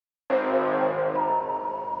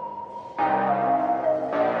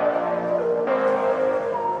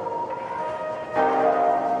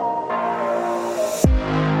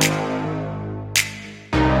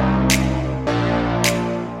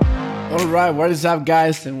right, what is up,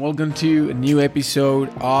 guys, and welcome to a new episode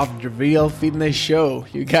of the Real Fitness Show.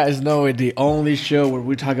 You guys know it, the only show where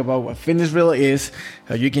we talk about what fitness really is,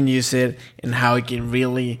 how you can use it, and how it can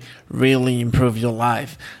really improve your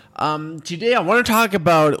life. Today, I want to talk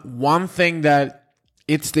about one thing that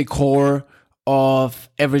it's the core of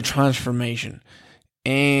every transformation.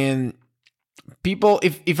 And people,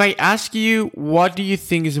 if I ask you, what do you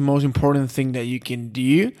think is the most important thing that you can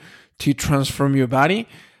do to transform your body?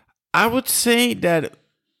 I would say that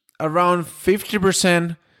around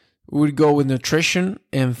 50% would go with nutrition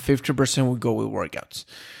and 50% would go with workouts.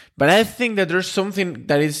 But I think that there's something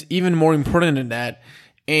that is even more important than that,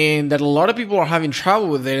 and that a lot of people are having trouble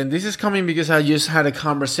with it. And this is coming because I just had a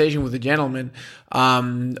conversation with a gentleman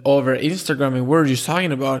over Instagram, and we were just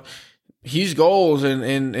talking about his goals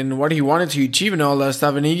and what he wanted to achieve and all that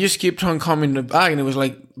stuff. And he just kept on coming back, and it was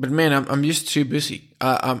like, but man, I'm just too busy.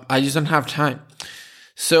 I just don't have time.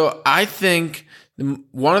 So I think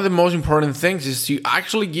one of the most important things is to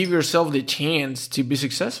actually give yourself the chance to be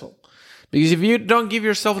successful. Because if you don't give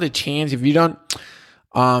yourself the chance, if you don't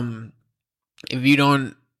have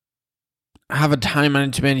a time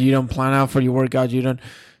management, you don't plan out for your workout, you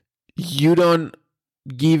don't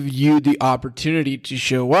give you the opportunity to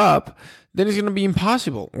show up, then it's going to be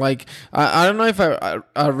impossible. Like, I don't know if I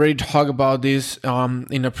already talked about this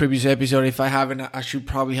in a previous episode. If I haven't, I should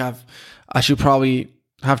probably have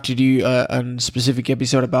to do a specific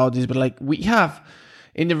episode about this. But like, we have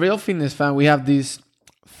in the Real Fitness Fan, we have this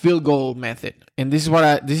field goal method, and this is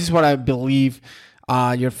what I believe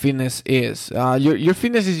your fitness is. Your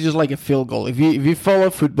fitness is just like a field goal. If you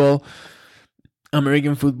follow football,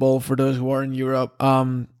 American football, for those who are in Europe,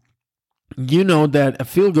 you know that a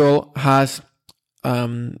field goal has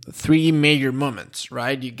three major moments,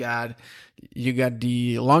 right? You got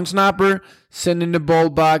the long snapper sending the ball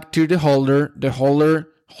back to the holder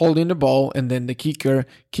holding the ball, and then the kicker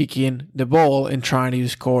kicking the ball and trying to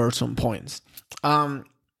score some points. And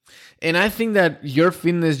I think that your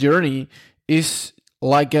fitness journey is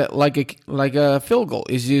like a field goal.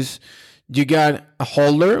 It's just, you got a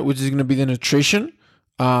holder, which is going to be the nutrition,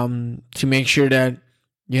 to make sure that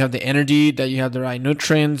you have the energy, that you have the right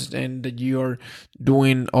nutrients, and that you are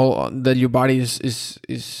doing all that your body is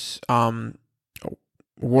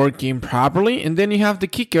working properly. And then you have the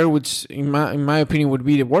kicker, which in my opinion would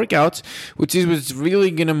be the workouts, which is what's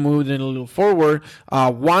really going to move it a little forward.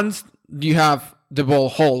 Once you have the ball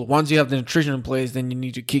hold, once you have the nutrition in place, then you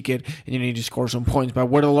need to kick it and you need to score some points. But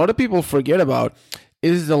what a lot of people forget about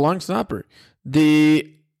is the long snapper,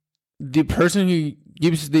 the person who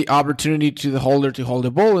gives the opportunity to the holder to hold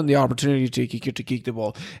the ball and the opportunity to kicker to kick the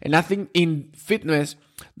ball. And I think in fitness,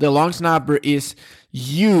 the long snapper is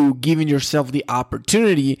you giving yourself the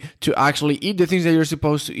opportunity to actually eat the things that you're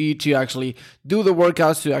supposed to eat, to actually do the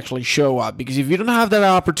workouts, to actually show up. Because if you don't have that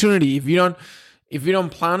opportunity, if you don't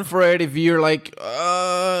plan for it, if you're like,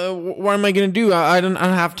 what am I going to do? I don't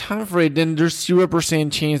have time for it. Then there's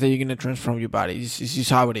 0% chance that you're going to transform your body. It's just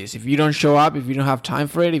how it is. If you don't show up, if you don't have time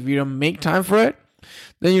for it, if you don't make time for it,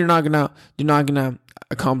 then you're not gonna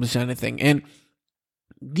accomplish anything. And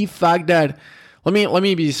the fact that, let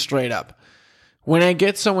me be straight up. When I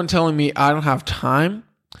get someone telling me I don't have time,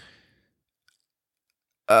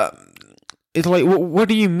 it's like, what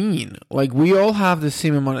do you mean? Like, we all have the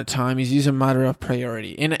same amount of time. It's just a matter of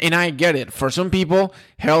priority. And I get it. For some people,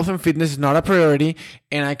 health and fitness is not a priority,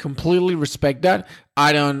 and I completely respect that.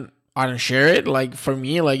 I don't share it. Like, for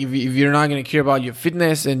me, like, if you're not going to care about your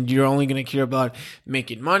fitness and you're only going to care about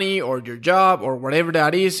making money or your job or whatever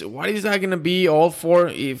that is, what is that going to be all for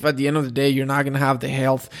if at the end of the day you're not going to have the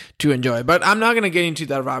health to enjoy? But I'm not going to get into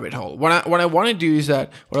that rabbit hole. What I want to do is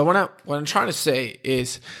that, what I'm trying to say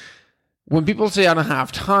is, when people say I don't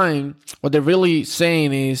have time, what they're really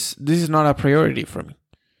saying is, this is not a priority for me,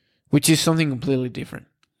 which is something completely different.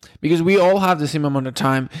 Because we all have the same amount of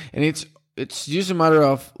time, and it's just a matter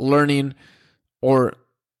of learning or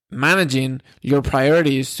managing your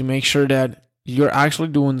priorities to make sure that you're actually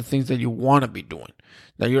doing the things that you want to be doing,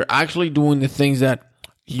 that you're actually doing the things that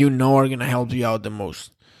you know are going to help you out the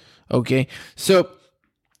most. Okay? So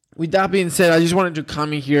with that being said, I just wanted to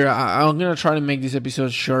come in here. I'm going to try to make this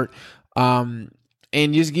episode short,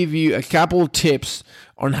 and just give you a couple of tips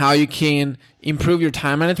on how you can improve your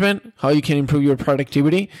time management, how you can improve your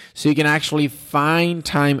productivity, so you can actually find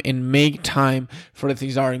time and make time for the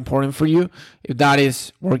things that are important for you. If that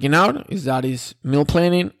is working out, if that is meal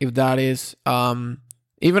planning, if that is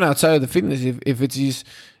even outside of the fitness, if it's just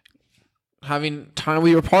having time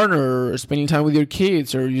with your partner or spending time with your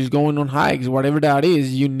kids or just going on hikes, whatever that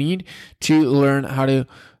is, you need to learn how to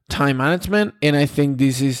time management, and I think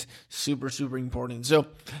this is super, super important. So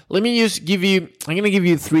let me just I'm going to give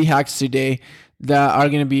you 3 hacks today that are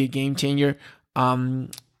going to be a game changer.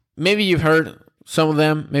 Maybe you've heard some of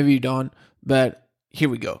them, maybe you don't, but here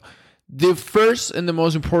we go. The first and the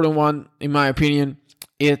most important one, in my opinion,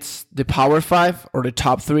 it's the Power 5 or the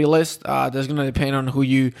top 3 list. That's going to depend on who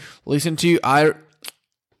you listen to.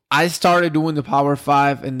 I started doing the Power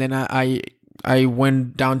 5, and then I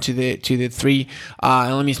went down to the 3.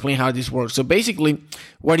 And let me explain how this works. So basically,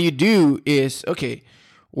 what you do is, okay,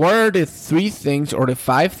 what are the 3 things or the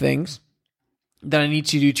 5 things that I need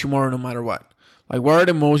to do tomorrow no matter what? Like, what are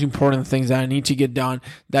the most important things that I need to get done,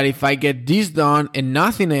 that if I get this done and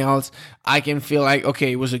nothing else, I can feel like,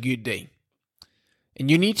 okay, it was a good day.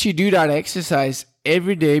 And you need to do that exercise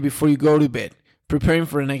every day before you go to bed, preparing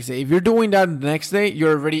for the next day. If you're doing that the next day,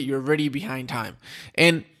 you're already behind time.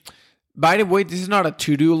 And by the way, this is not a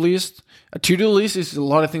to-do list. A to-do list is a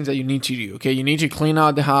lot of things that you need to do. Okay, you need to clean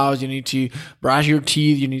out the house, you need to brush your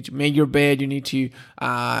teeth, you need to make your bed, you need to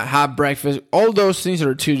have breakfast. All those things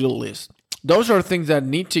are a to-do list. Those are things that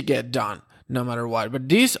need to get done no matter what. But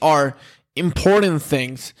these are important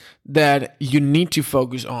things that you need to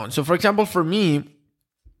focus on. So for example, for me,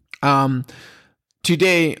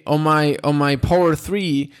 today on my Power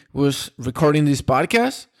 3 was recording this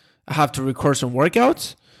podcast. I have to record some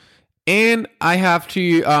workouts, and I have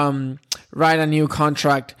to write a new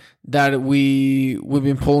contract that we've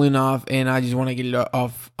been pulling off, and I just want to get it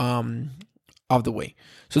off the way.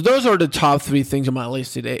 So those are the top 3 things on my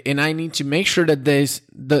list today, and I need to make sure that these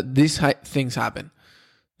things happen.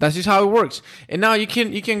 That's just how it works. And now you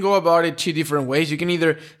can go about it 2 different ways. You can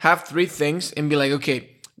either have 3 things and be like,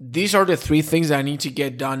 okay, these are the 3 things that I need to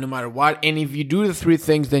get done no matter what. And if you do the 3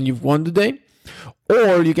 things, then you've won the day.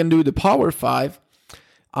 Or you can do the Power 5,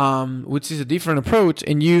 which is a different approach,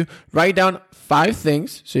 and you write down 5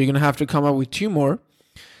 things. So you're gonna have to come up with 2 more,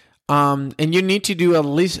 and you need to do at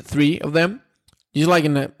least 3 of them. Just like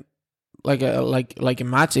in a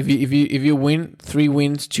match, if you win 3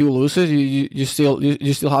 wins, 2 losses, you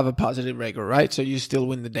still have a positive record, right? So you still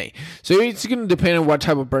win the day. So it's gonna depend on what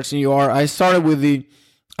type of person you are. I started with the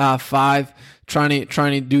 5, trying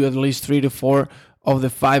to do at least 3 to 4 of the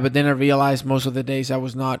 5, but then I realized most of the days I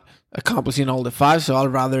was not accomplishing all the 5, so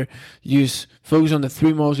I'd rather focus on the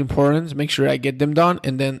 3 most important, make sure I get them done,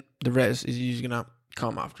 and then the rest is just gonna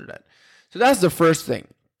come after that. So that's the first thing,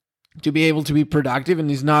 to be able to be productive, and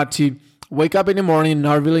is not to wake up in the morning and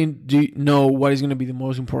not really know what is going to be the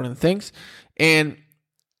most important things. And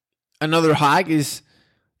another hack is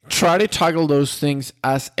try to tackle those things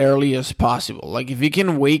as early as possible. Like if you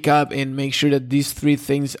can wake up and make sure that these 3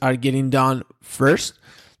 things are getting done first,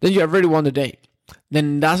 then you already won the day.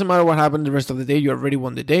 Then it doesn't matter what happened the rest of the day, you already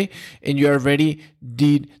won the day, and you already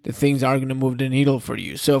did the things that are going to move the needle for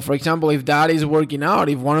you. So for example, if that is working out,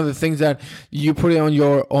 if one of the things that you put on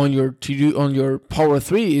your to-do on your Power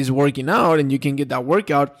 3 is working out, and you can get that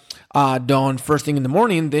workout done first thing in the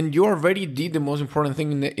morning, then you already did the most important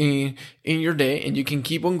thing in your day, and you can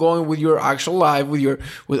keep on going with your actual life,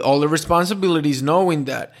 with all the responsibilities, knowing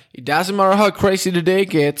that it doesn't matter how crazy the day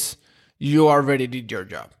gets, you already did your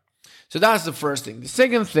job. So that's the first thing. The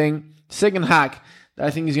second hack that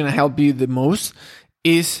I think is going to help you the most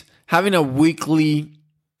is having a weekly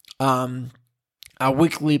plan.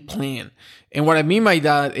 And what I mean by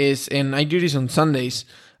that is, and I do this on Sundays,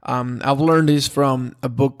 I've learned this from a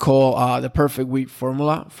book called The Perfect Week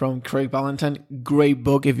Formula from Craig Ballantyne. Great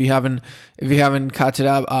book if you haven't caught it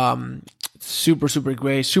up. Super, super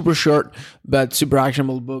great, super short, but super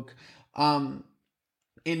actionable book. And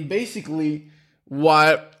basically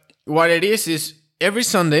what it is every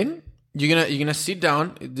Sunday you're gonna sit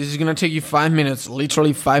down. This is gonna take you 5 minutes,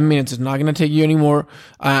 literally 5 minutes. It's not gonna take you anymore,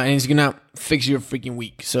 and it's gonna fix your freaking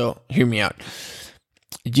week. So hear me out.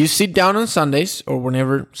 You sit down on Sundays or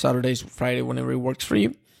whenever, Saturdays, Friday, whenever it works for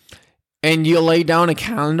you, and you lay down a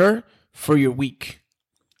calendar for your week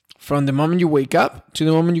from the moment you wake up to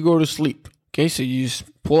the moment you go to sleep. Okay, so you just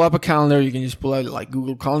pull up a calendar. You can just pull out like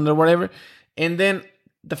Google Calendar, whatever, and then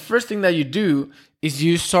the first thing that you do is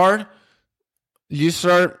you start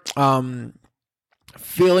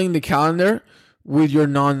filling the calendar with your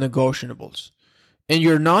non-negotiables. And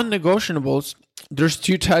your non-negotiables, there's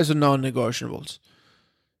 2 types of non-negotiables: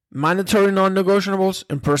 mandatory non-negotiables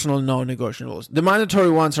and personal non-negotiables. The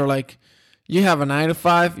mandatory ones are like, you have a 9 to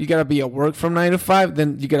 5, you gotta be at work from 9 to 5,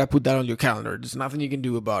 then you gotta put that on your calendar. There's nothing you can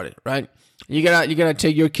do about it, right? You gotta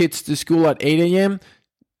take your kids to school at 8 a.m.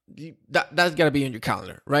 That's gotta be on your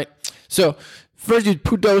calendar, right? So first you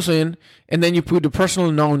put those in, and then you put the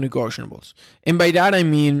personal non-negotiables. And by that I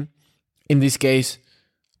mean, in this case,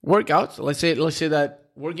 workouts. Let's say that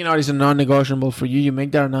working out is a non-negotiable for you, you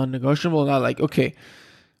make that a non-negotiable. Not like, okay,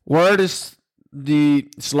 what are the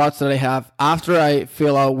slots that I have after I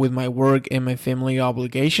fill out with my work and my family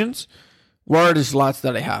obligations? What are the slots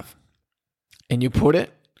that I have? And you put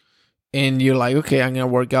it, and you're like, okay, I'm going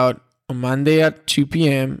to work out on Monday at 2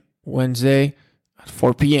 p.m., Wednesday at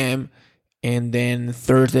 4 p.m., and then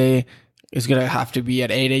Thursday is going to have to be at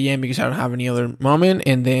 8 a.m. because I don't have any other moment.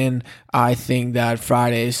 And then I think that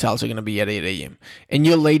Friday is also going to be at 8 a.m. And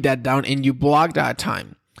you lay that down and you block that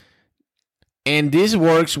time. And this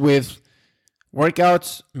works with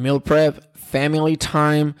workouts, meal prep, family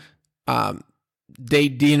time,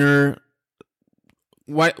 date dinner,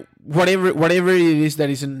 whatever it is that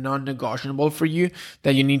is non-negotiable for you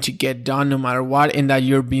that you need to get done no matter what, and that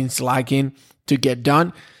you're being slacking to get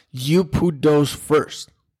done. You put those first.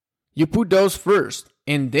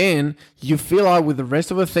 And then you fill out with the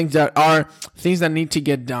rest of the things that are things that need to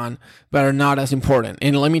get done but are not as important.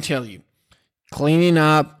 And let me tell you, cleaning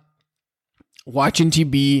up, watching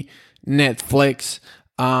TV, Netflix,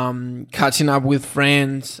 catching up with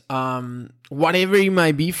friends, whatever it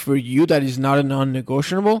might be for you that is not a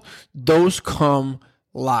non-negotiable, those come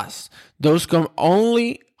last. Those come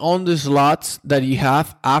only on the slots that you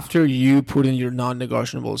have after you put in your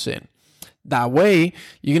non-negotiables in. That way,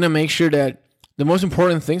 you're going to make sure that the most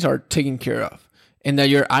important things are taken care of and that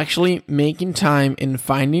you're actually making time and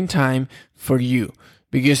finding time for you.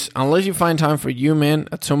 Because unless you find time for you, man,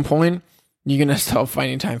 at some point, you're going to stop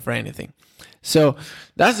finding time for anything. So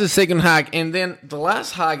that's the second hack. And then the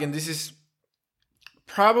last hack, and this is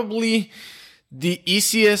probably the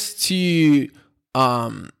easiest to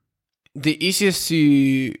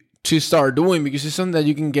start doing, because it's something that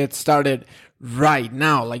you can get started right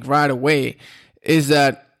now, like right away, is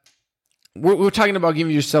that we're talking about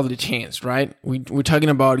giving yourself the chance, right? We're talking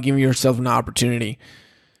about giving yourself an opportunity.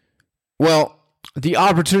 Well, the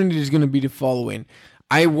opportunity is going to be the following.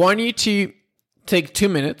 I want you to take 2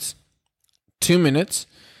 minutes,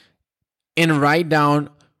 and write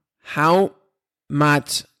down how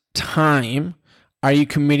much time are you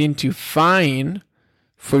committing to find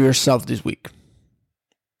for yourself this week.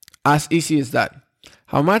 As easy as that.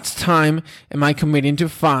 How much time am I committing to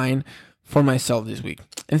find for myself this week?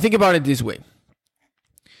 And think about it this way.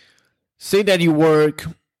 Say that you work,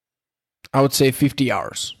 I would say 50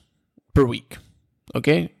 hours per week.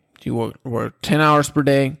 Okay? You work 10 hours per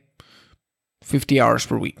day, 50 hours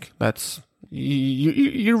per week. That's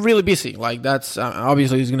you're really busy. Like that's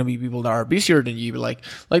obviously there's gonna be people that are busier than you. But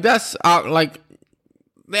like that's like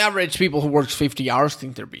the average people who works 50 hours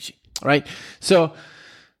think they're busy, right? So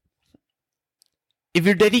if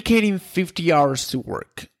you're dedicating 50 hours to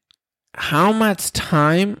work, how much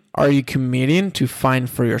time are you committing to find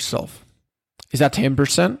for yourself? Is that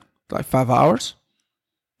 10%? Like 5 hours?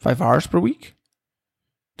 5 hours per week?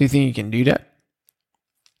 Do you think you can do that?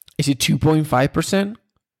 Is it 2.5%?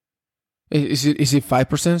 Is it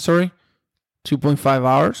 5%, sorry? 2.5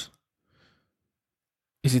 hours?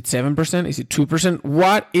 Is it 7%? Is it 2%?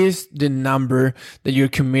 What is the number that you're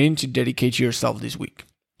committing to dedicate to yourself this week?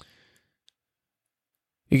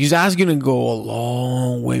 Because that's going to go a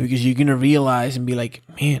long way, because you're going to realize and be like,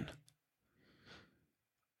 man,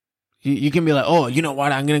 you can be like, oh, you know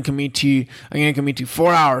what? I'm going to commit to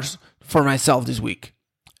 4 hours for myself this week.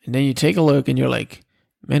 And then you take a look and you're like,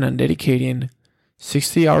 man, I'm dedicating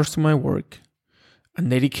 60 hours to my work. I'm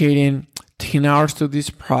dedicating 10 hours to this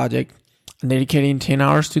project. I'm dedicating 10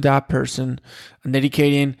 hours to that person. I'm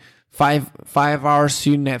dedicating five hours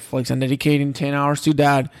to Netflix. I'm dedicating 10 hours to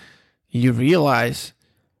that. You realize,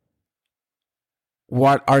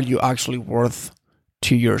 what are you actually worth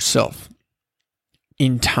to yourself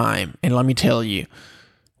in time? And let me tell you,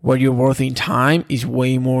 what you're worth in time is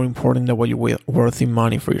way more important than what you're worth in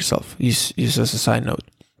money for yourself. Just as a side note.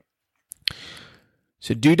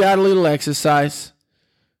 So do that little exercise.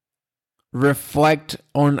 Reflect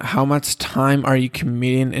on how much time are you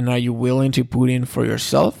committing and are you willing to put in for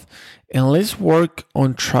yourself. And let's work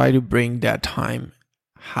on try to bring that time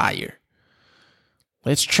higher.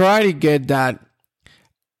 Let's try to get that.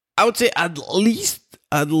 I would say at least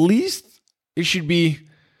it should be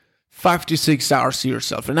 5 to 6 hours to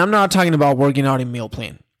yourself. And I'm not talking about working out in meal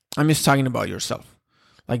plan. I'm just talking about yourself.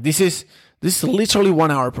 Like this is literally 1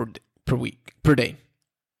 hour per day.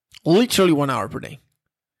 Literally 1 hour per day.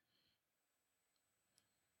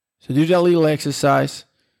 So do that little exercise,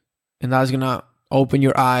 and that's going to open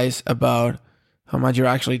your eyes about how much you're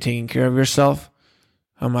actually taking care of yourself,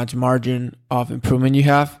 how much margin of improvement you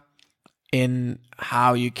have, and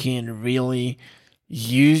how you can really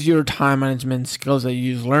use your time management skills that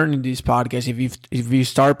you learn in these podcasts. If you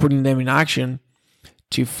start putting them in action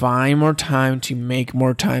to find more time, to make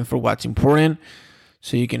more time for what's important,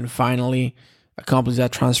 so you can finally accomplish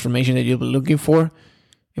that transformation that you've been looking for.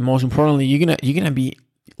 And most importantly, you're gonna be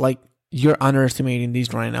like, you're underestimating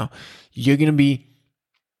this right now. You're gonna be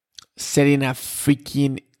setting a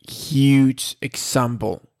freaking huge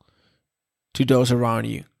example to those around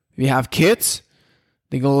you. If you have kids,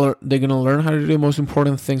 they're gonna learn how to do the most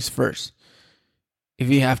important things first. If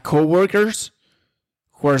you have coworkers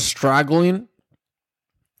who are struggling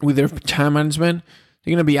with their time management,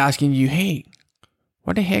 they're gonna be asking you, "Hey,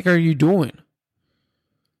 what the heck are you doing?"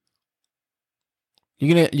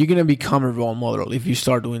 You're gonna become a role model if you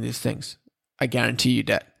start doing these things. I guarantee you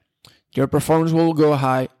that your performance will go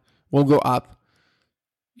up.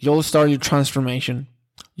 You'll start your transformation.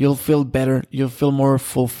 You'll feel better. You'll feel more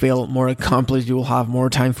fulfilled, more accomplished. You will have more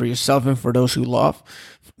time for yourself and for those who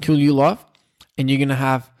you love. And you're gonna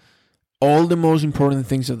have all the most important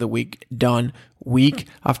things of the week done week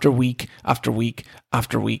after week after week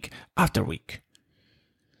after week after week.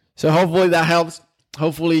 So hopefully that helps.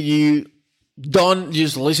 Hopefully you don't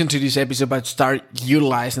just listen to this episode, but start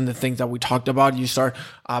utilizing the things that we talked about. You start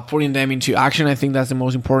putting them into action. I think that's the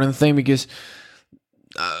most important thing, because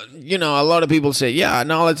a lot of people say, yeah,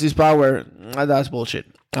 knowledge is power. That's bullshit.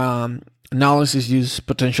 Knowledge is just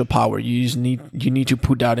potential power. You need to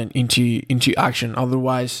put that into action.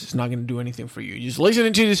 Otherwise, it's not going to do anything for you. Just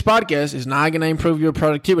listening to this podcast is not going to improve your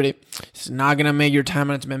productivity. It's not going to make your time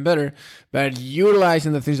management better. But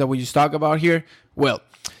utilizing the things that we just talked about here will.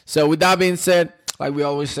 So with that being said, like we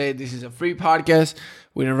always say, this is a free podcast.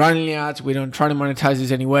 We don't run any ads. We don't try to monetize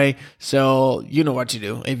this anyway. So you know what to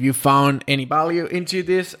do. If you found any value into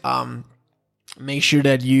this, make sure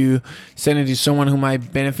that you send it to someone who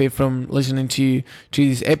might benefit from listening to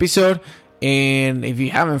this episode. And if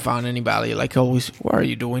you haven't found any value, like always, what are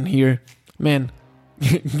you doing here? Man,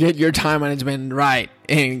 get your time management right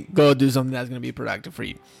and go do something that's going to be productive for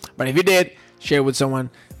you. But if you did, share it with someone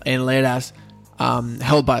and let us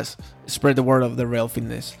help us spread the word of the real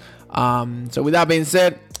fitness. So with that being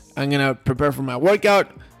said, I'm going to prepare for my workout.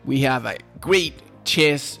 We have a great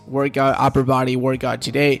chest workout, upper body workout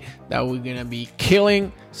today that we're going to be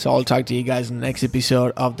killing. So I'll talk to you guys in the next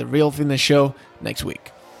episode of The Real Fitness Show next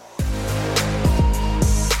week.